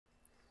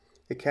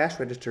A cash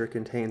register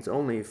contains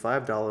only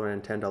 $5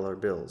 and $10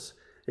 bills.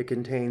 It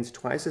contains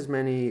twice as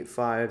many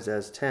 5's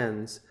as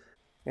 10's,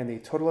 and the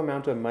total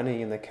amount of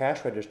money in the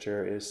cash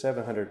register is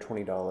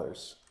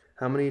 $720.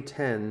 How many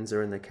 10's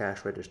are in the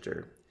cash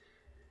register?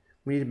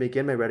 We need to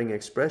begin by writing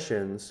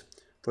expressions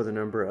for the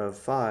number of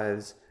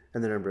 5's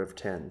and the number of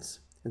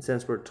 10's. And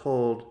since we're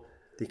told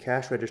the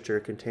cash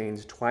register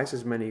contains twice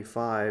as many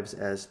 5's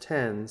as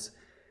 10's,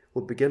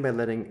 we'll begin by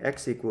letting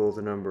x equal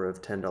the number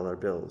of $10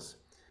 bills.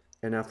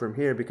 And now from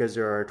here, because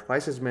there are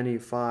twice as many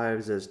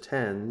 5's as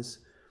 10's,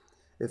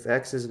 if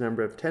x is the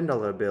number of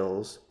 $10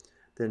 bills,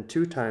 then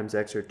 2 times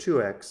x, or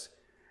 2x,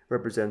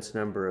 represents the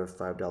number of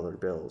 $5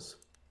 bills.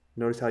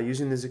 Notice how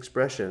using these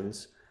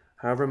expressions,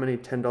 however many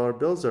 $10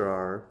 bills there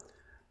are,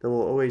 there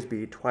will always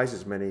be twice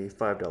as many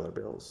 $5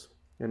 bills.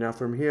 And now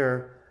from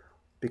here,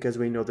 because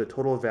we know the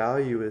total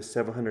value is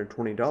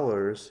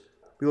 $720,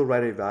 we will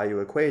write a value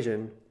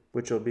equation,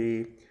 which will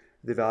be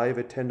the value of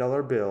a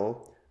 $10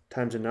 bill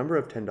times the number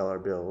of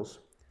 $10 bills,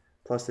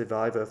 plus the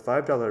value of a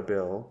 $5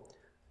 bill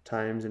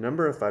times the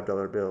number of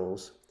 $5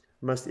 bills,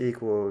 must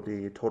equal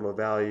the total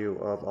value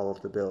of all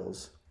of the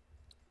bills.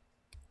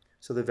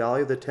 So the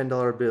value of the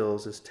 $10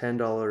 bills is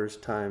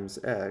 $10 times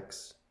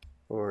x,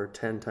 or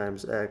 10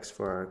 times x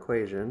for our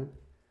equation,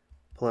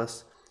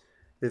 plus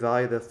the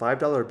value of the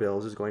 $5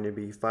 bills is going to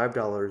be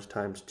 $5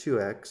 times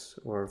 2x,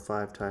 or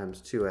 5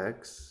 times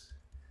 2x,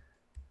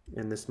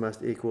 and this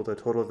must equal the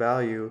total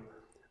value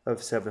of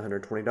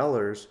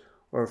 $720,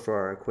 or for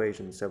our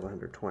equation,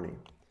 720.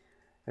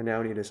 And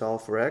now we need to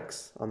solve for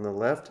x. On the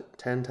left,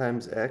 10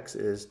 times x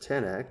is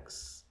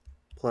 10x,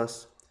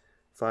 plus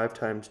 5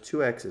 times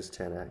 2x is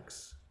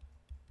 10x.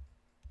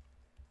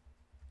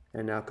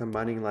 And now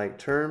combining like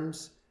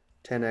terms,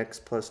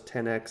 10x plus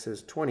 10x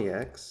is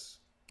 20x.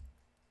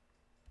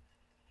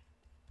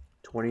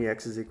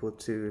 20x is equal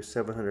to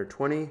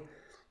 720.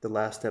 The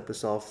last step to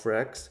solve for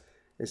x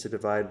is to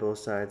divide both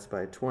sides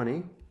by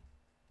 20.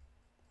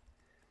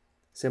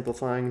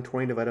 Simplifying,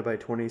 20 divided by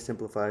 20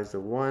 simplifies to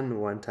 1.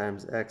 1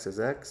 times x is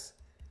x.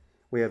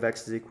 We have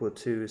x is equal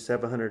to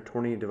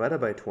 720 divided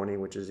by 20,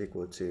 which is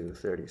equal to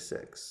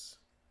 36.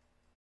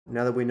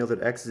 Now that we know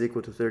that x is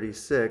equal to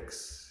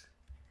 36,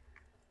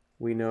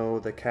 we know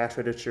the cash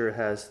register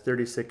has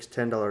 36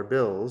 $10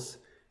 bills,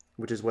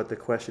 which is what the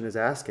question is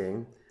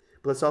asking.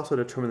 But let's also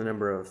determine the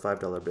number of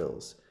 $5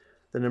 bills.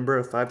 The number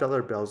of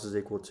 $5 bills is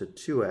equal to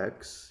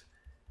 2x,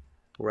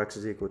 where x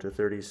is equal to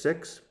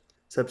 36.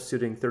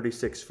 Substituting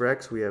 36 for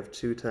x, we have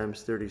 2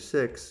 times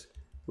 36,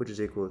 which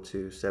is equal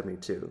to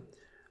 72.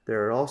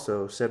 There are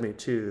also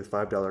 72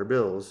 $5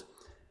 bills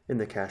in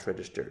the cash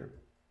register.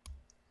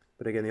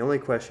 But again, the only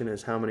question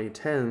is how many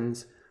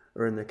 10's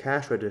are in the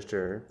cash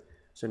register.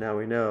 So now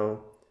we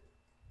know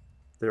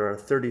there are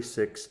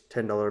 36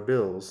 $10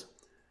 bills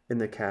in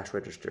the cash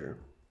register.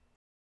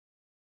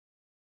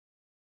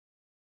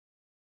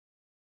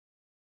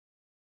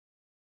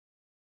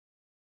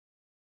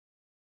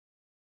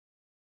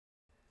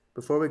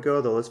 Before we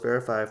go though, let's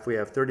verify if we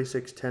have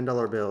 36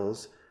 $10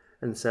 bills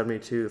and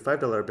 72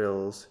 $5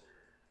 bills,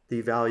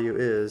 the value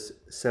is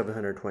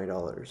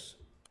 $720.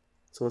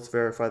 So let's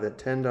verify that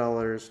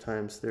 $10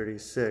 times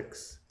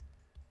 36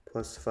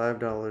 plus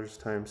 $5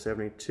 times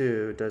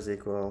 72 does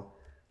equal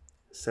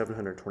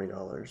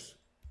 $720.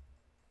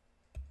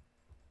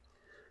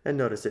 And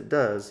notice it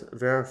does,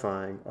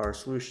 verifying our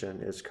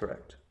solution is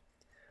correct.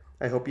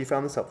 I hope you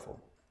found this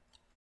helpful.